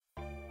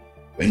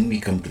When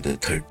we come to the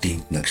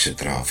 13th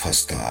Nakshatra of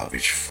Hasta,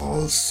 which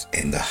falls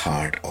in the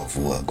heart of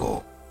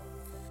Virgo,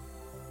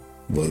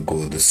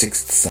 the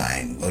sixth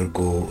sign,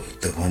 Virgo,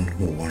 the one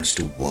who wants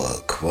to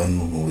work, one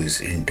who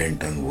is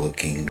intent on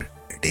working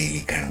a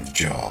daily kind of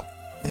job,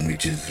 and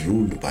which is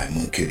ruled by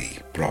Mercury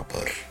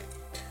proper,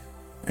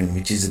 and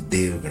which is a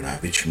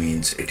Devagana, which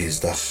means it is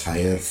the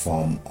higher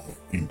form of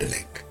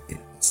intellect in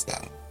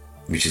Hasta,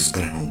 which is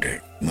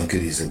grounded.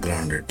 Mercury is a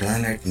grounded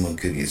planet.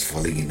 Mercury is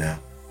falling in a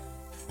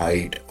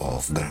height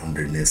of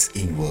groundedness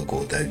in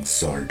Virgo, the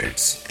exalted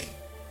sign.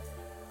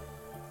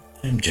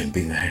 I'm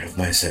jumping ahead of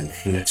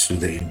myself. Let's do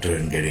the intro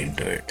and get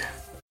into it.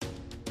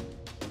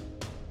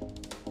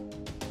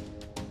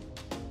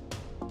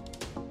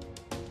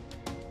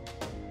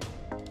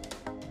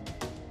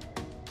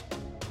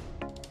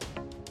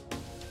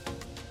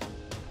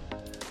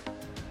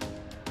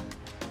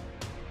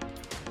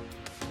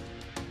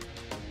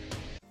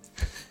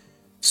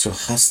 So,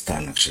 Hasta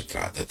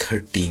Nakshatra, the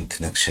 13th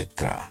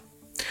Nakshatra.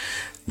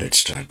 Let's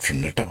start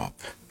from the top.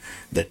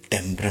 The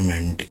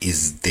temperament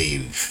is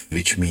Dev,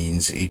 which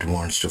means it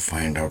wants to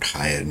find out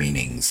higher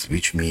meanings,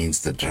 which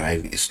means the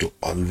drive is to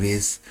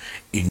always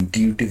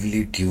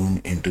intuitively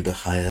tune into the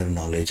higher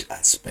knowledge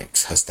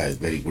aspects. Hasta is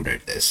very good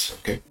at this,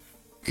 okay?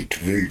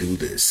 It will do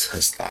this,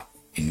 Hasta,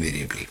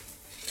 invariably.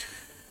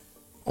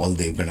 All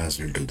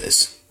Devganas will do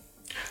this.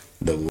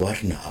 The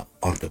Varna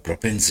or the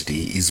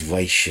propensity is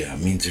Vaishya,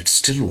 means it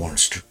still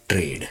wants to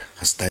trade.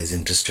 Hasta is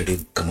interested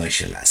in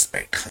commercial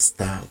aspect.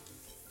 Hasta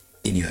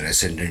in your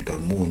ascendant or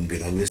moon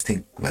will always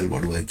think, well,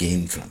 what do I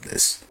gain from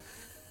this?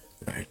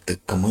 Right? The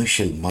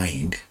commercial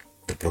mind,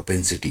 the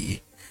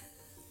propensity,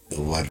 the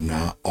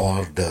Varna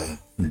or the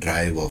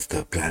drive of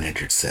the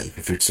planet itself.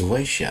 If it's a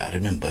Vaishya,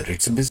 remember,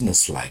 it's a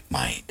business-like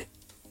mind.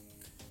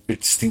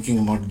 It's thinking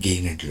about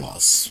gain and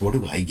loss. What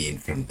do I gain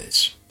from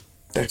this?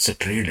 That's a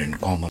trade and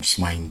commerce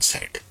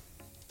mindset.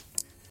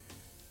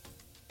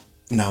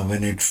 Now,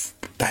 when its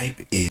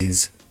type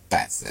is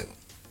passive,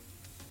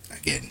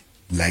 again,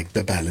 like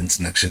the balance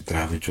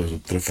nakshatra, which was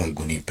Uttara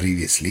Falguni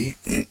previously,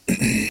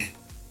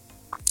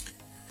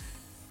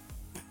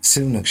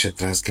 passive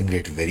nakshatras can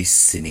get very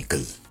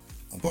cynical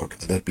about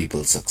other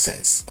people's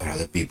success or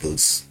other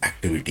people's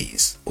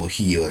activities. Oh,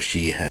 he or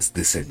she has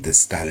this and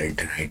this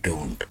talent and I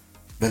don't.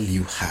 Well,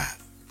 you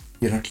have.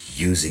 You're not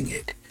using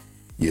it.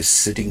 You're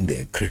sitting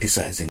there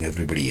criticizing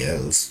everybody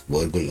else.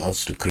 Virgo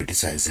loves to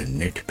criticize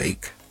and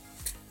nitpick.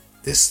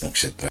 This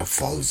nakshatra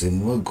falls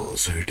in Virgo,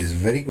 so it is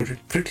very good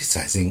at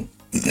criticizing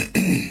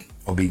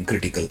or being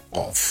critical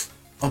of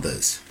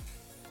others.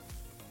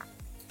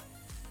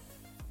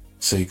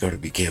 So you got to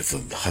be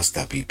careful,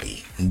 Hasta people.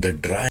 The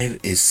drive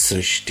is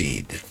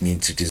Srishti, that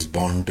means it is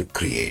born to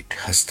create.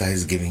 Hasta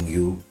is giving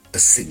you a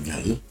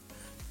signal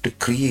to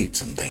create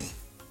something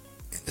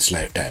in this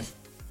lifetime,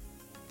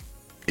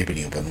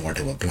 depending upon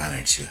whatever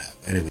planets you have,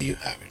 wherever you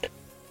have it.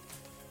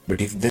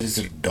 But if there is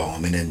a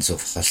dominance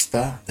of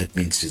Hasta, that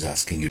means it is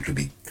asking you to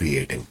be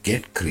creative.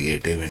 Get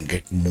creative and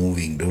get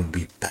moving, don't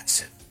be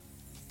passive.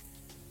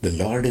 The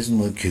Lord is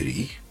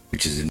Mercury,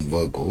 which is in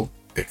Virgo.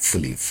 It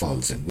fully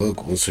falls in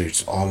Virgo, so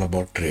it's all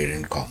about trade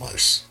and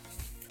commerce.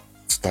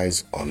 Hasta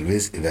is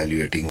always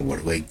evaluating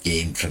what do I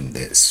gain from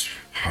this?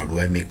 How do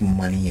I make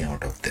money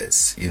out of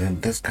this?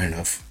 This kind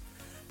of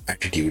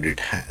attitude it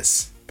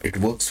has. It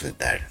works with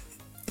that.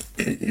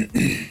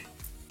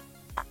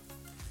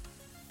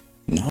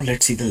 Now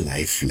let's see the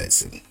life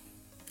lesson.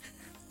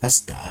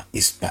 Hasta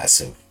is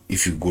passive.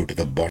 If you go to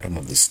the bottom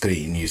of the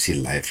screen, you see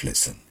life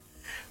lesson.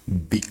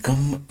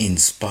 Become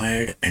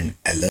inspired and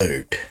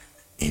alert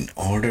in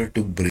order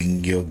to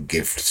bring your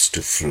gifts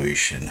to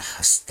fruition.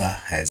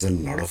 Hasta has a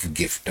lot of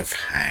gift of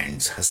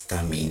hands.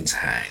 Hasta means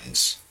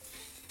hands.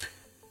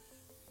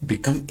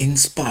 Become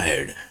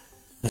inspired.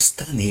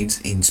 Hasta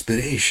needs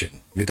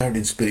inspiration. Without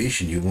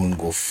inspiration, you won't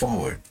go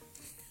forward.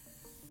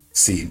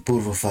 See, in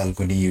Purva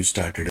Falguni, you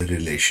started a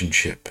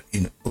relationship.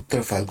 In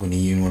Uttara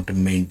Falguni, you want to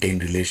maintain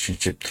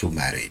relationship through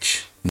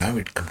marriage. Now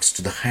it comes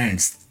to the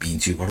hands,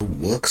 means you got to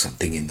work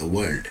something in the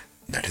world.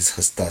 That is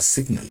Hasta's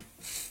signal.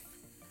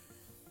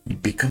 You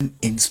become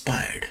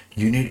inspired.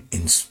 You need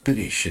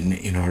inspiration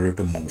in order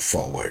to move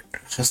forward.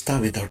 Hasta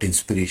without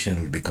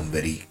inspiration will become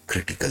very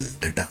critical,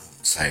 the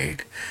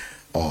downside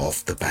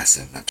of the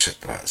passive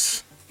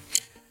nakshatras.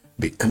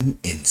 Become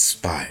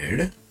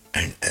inspired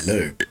and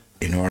alert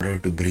in order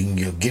to bring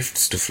your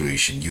gifts to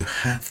fruition. You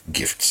have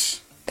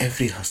gifts.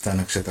 Every Hasta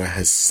Nakshatra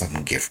has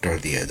some gift or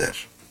the other.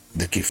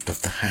 The gift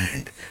of the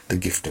hand, the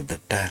gift of the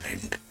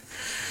talent.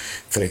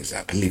 For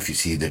example, if you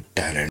see the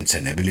talents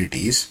and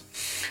abilities,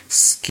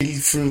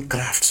 skillful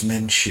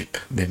craftsmanship,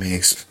 they may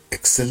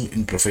excel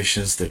in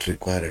professions that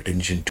require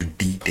attention to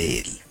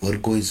detail.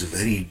 Virgo is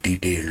very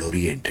detail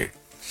oriented.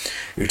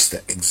 It's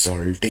the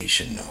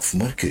exaltation of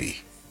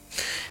Mercury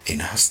in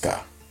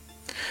Hasta,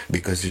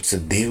 because it's a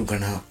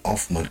Devgana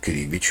of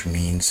Mercury, which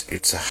means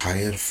it's a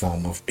higher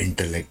form of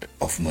intellect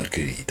of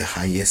Mercury. The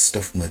highest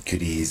of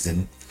Mercury is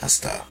in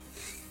Hasta.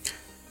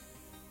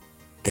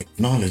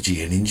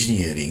 Technology and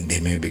engineering, they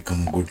may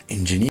become good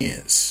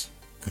engineers.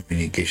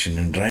 Communication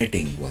and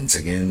writing, once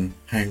again,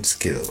 hand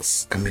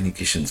skills,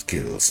 communication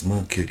skills,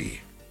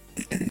 Mercury.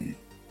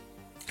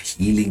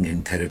 Healing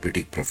and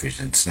therapeutic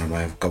professions. Now,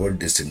 I have covered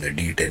this in the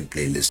D10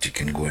 playlist. You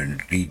can go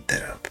and read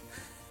that up.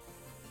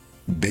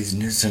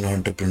 Business and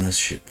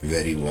entrepreneurship,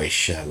 very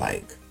Vaishya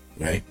like,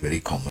 right? Very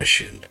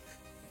commercial.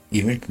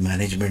 Event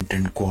management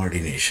and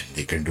coordination,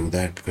 they can do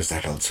that because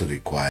that also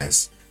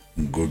requires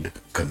good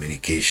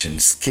communication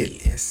skill.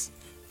 Yes,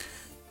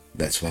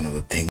 that's one of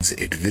the things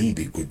it will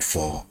be good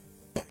for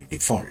by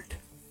default.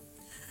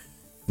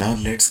 Now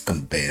let's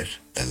compare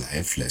the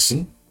life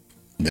lesson,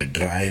 the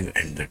drive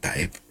and the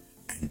type,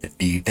 and the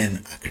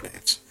D10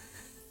 archetypes.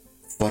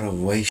 For a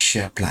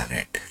Vaishya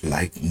planet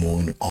like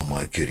Moon or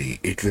Mercury,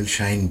 it will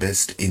shine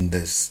best in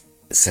the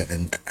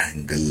seventh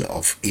angle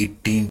of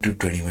 18 to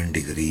 21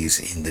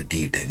 degrees in the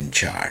D10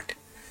 chart.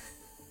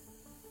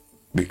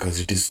 Because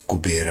it is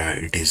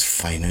Kubera, it is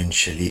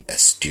financially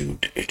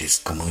astute, it is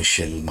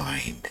commercial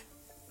mind.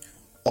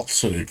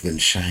 Also, it will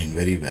shine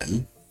very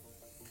well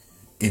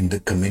in the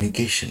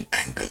communication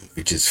angle,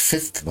 which is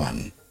fifth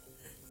one,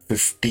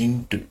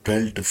 15 to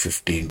 12 to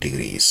 15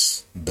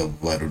 degrees, the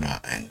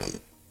Varuna angle.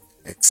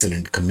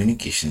 Excellent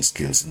communication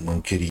skills.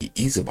 Mercury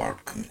is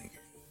about communication,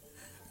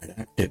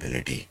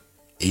 adaptability,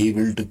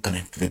 able to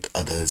connect with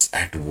others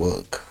at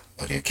work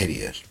or your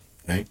career,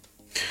 right?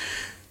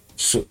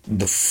 So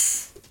the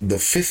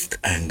fifth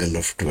angle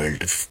of 12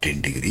 to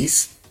 15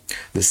 degrees,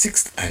 the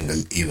sixth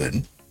angle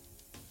even,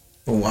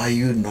 why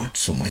you not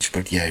so much,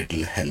 but yeah, it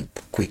will help.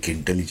 Quick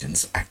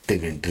intelligence,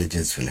 active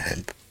intelligence will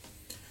help.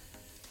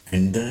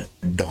 And the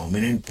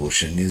dominant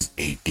portion is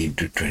 18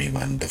 to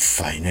 21, the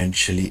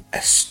financially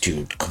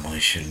astute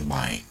commercial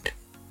mind.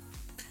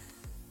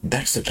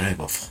 That's the drive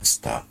of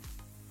Hasta.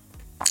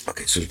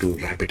 Okay, so to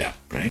wrap it up,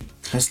 right?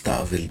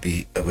 Hasta will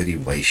be a very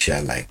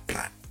Vaishya-like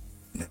planet.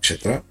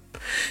 Nakshatra,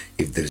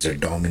 if there is a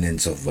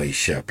dominance of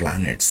Vaishya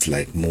planets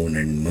like Moon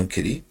and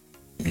Mercury,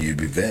 you'll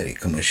be very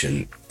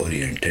commercial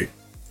oriented.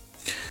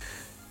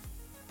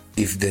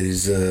 If there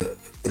is a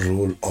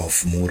role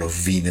of more of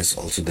Venus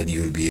also, then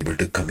you will be able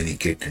to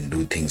communicate and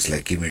do things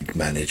like event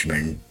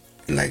management,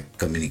 like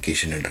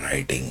communication and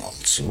writing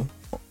also,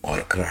 or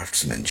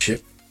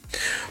craftsmanship.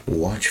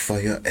 Watch for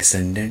your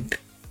ascendant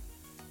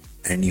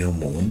and your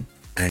moon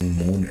and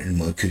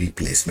Mercury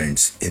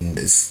placements in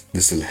this.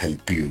 This will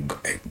help you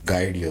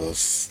guide your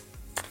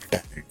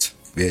talents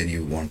where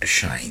you want to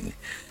shine.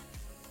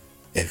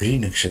 Every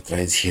nakshatra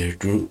is here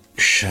to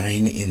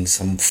shine in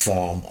some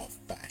form of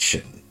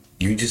passion.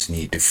 You just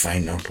need to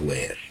find out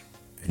where.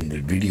 And the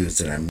videos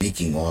that I'm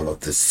making, all of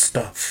this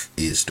stuff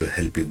is to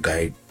help you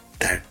guide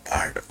that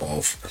part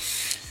of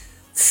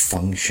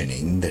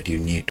functioning that you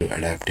need to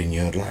adapt in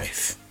your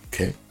life.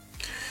 Okay.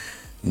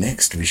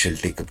 Next, we shall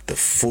take up the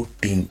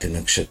 14th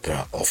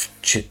nakshatra of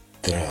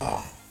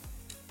Chitra.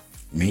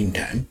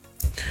 Meantime,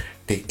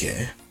 take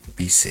care,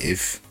 be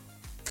safe.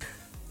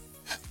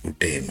 Good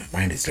day. My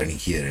mind is running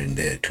here and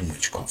there, too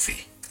much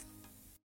coffee.